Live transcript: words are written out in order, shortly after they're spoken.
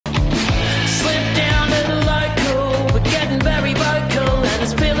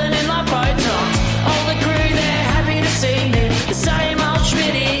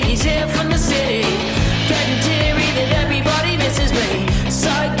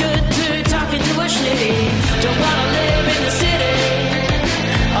don't wanna live in the city.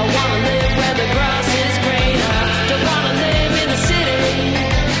 I wanna live where the grass is greener. Don't wanna live in the city.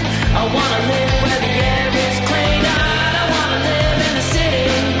 I wanna live where the air is cleaner. I don't wanna live in the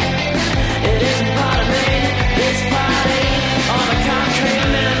city. It isn't part of me, this party. I'm a country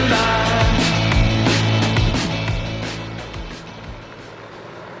member.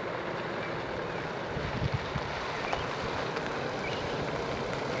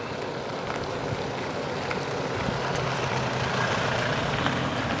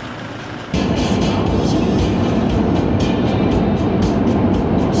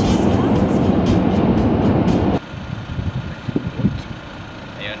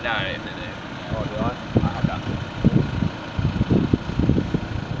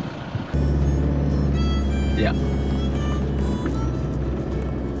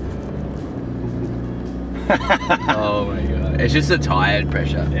 Oh my god. It's just a tired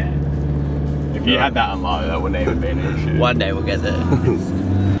pressure. Yeah. If you had that on low, that wouldn't even be an issue. One day we'll get there.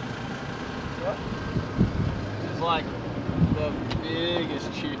 It's like the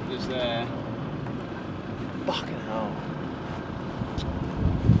biggest chute is there. Fucking hell.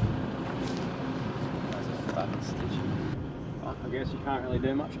 That's a fucking stitch. Well, I guess you can't really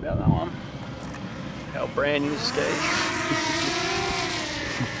do much about that one. Our brand new skate.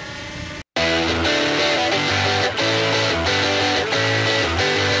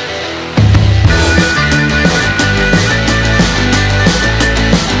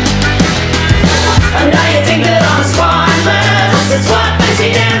 It's what makes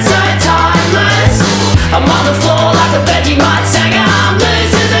me dance so timeless. I'm on the floor like a Vegemite sanger. I'm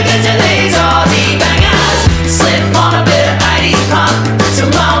losing against these Aussie bangers. Slip on a bit of 80s punk.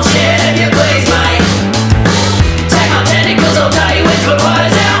 Some old shit if you please, mate. Take my tentacles, I'll tell you which one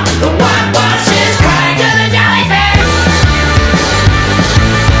is out. The whitewash is cracked to the jellyfish.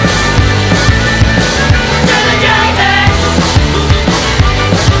 To the jellyfish.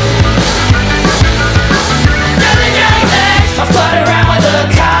 To the jellyfish. I float around with a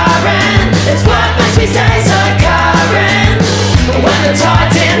current. It's what makes me stay so current. When the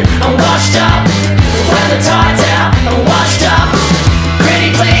tide's in, I'm washed up. When the tide's out, I'm washed up.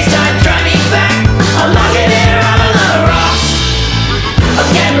 Pretty please don't throw me back. I like it here under the rocks. I'm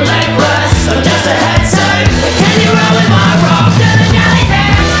getting legless, I'm just a head soak. Can you roll with my rock? To the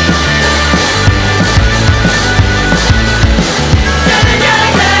jellyfish. To the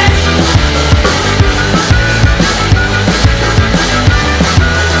jellyfish.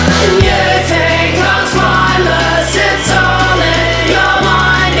 And you think I'm spineless, it's all in your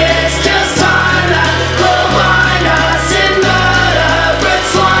mind, it's just time that will bind us in murderous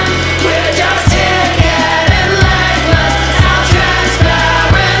swine. We're just here getting legless, our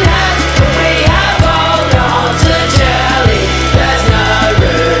transparent heads, but we have hold on to jelly. There's no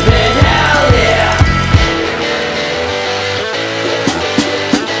room in hell here.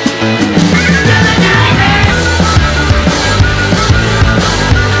 To the jellyfish.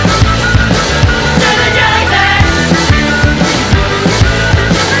 To the jellyfish.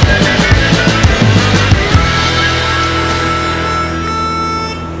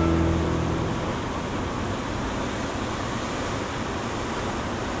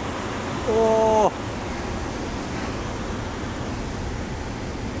 Oh.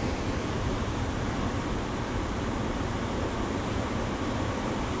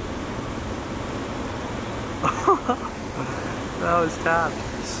 That was tough.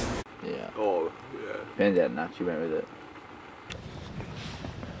 Yeah. Oh, yeah. Depends how nuts you went with it.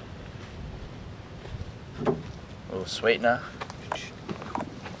 A little sweetener.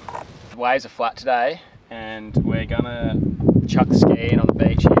 The waves are flat today, and we're gonna chuck the ski in on the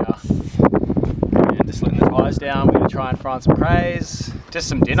beach here. And just letting the tyres down, we're gonna try and find some crays, just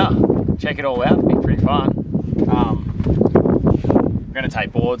some dinner. Check it all out, it'll be pretty fun. We're gonna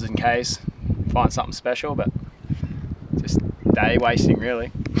take boards in case, find something special, but just day wasting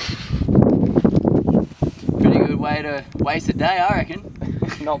really. Pretty good way to waste a day, I reckon.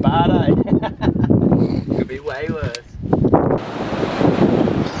 Not bad, eh? Could be way worse.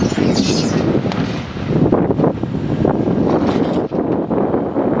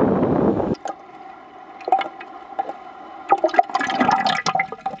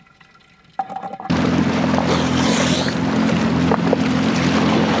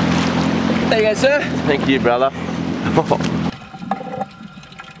 There you go, sir. Thank you, brother.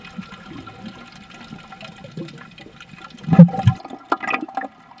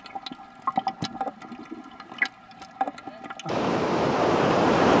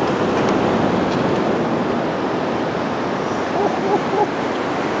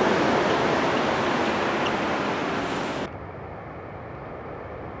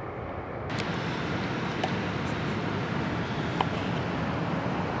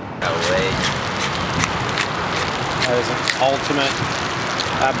 There's an ultimate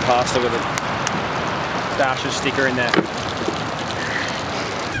ab pasta with a Dasher sticker in there.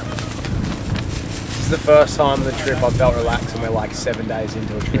 This is the first time on the trip I've felt relaxed, and we're like 7 days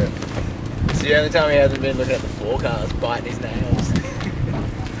into a trip. It's the only time he hasn't been looking at the forecast, biting his nails.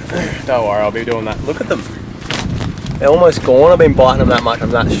 Don't worry, I'll be doing that. Look at them. They're almost gone. I've been biting them that much. I'm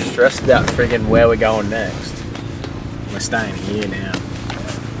that stressed about friggin' where we're going next. We're staying here now.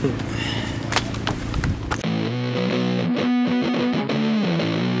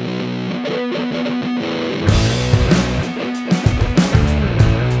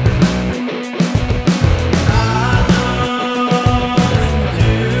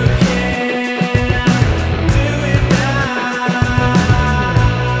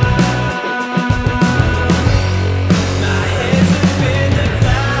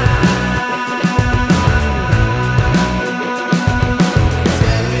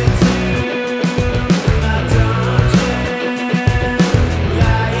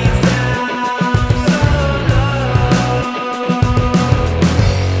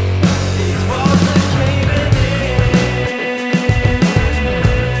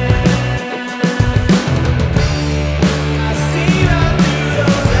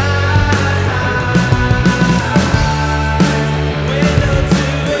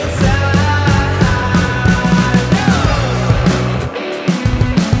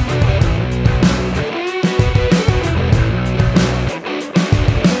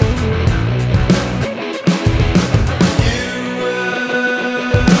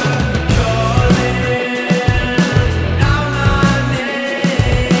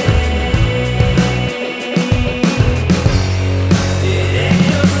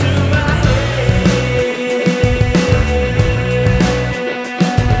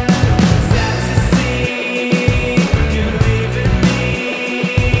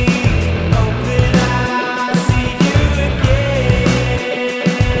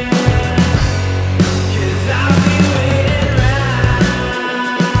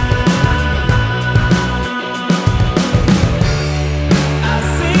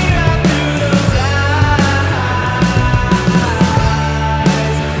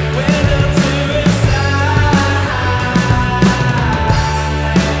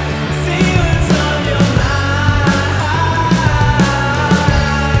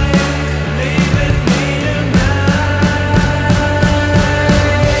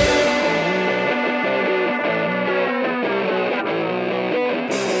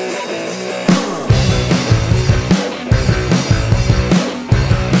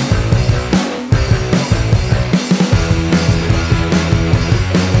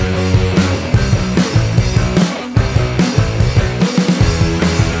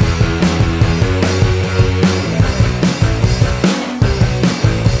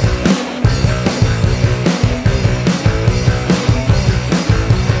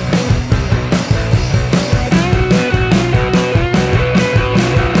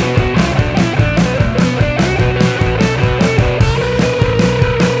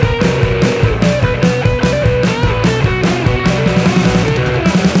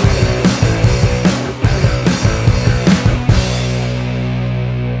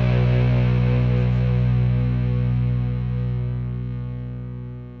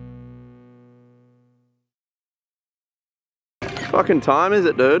 Fucking time is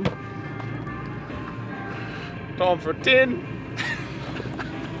it, dude? Time for a tin.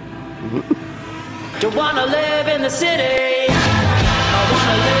 Don't wanna live in the city. I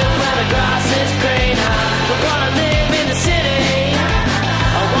wanna live where the grass is greener. Don't wanna live in the city.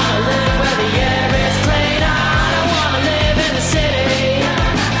 I wanna live where the air is cleaner. I don't wanna live in the city.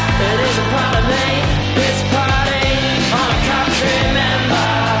 It isn't part of me. It's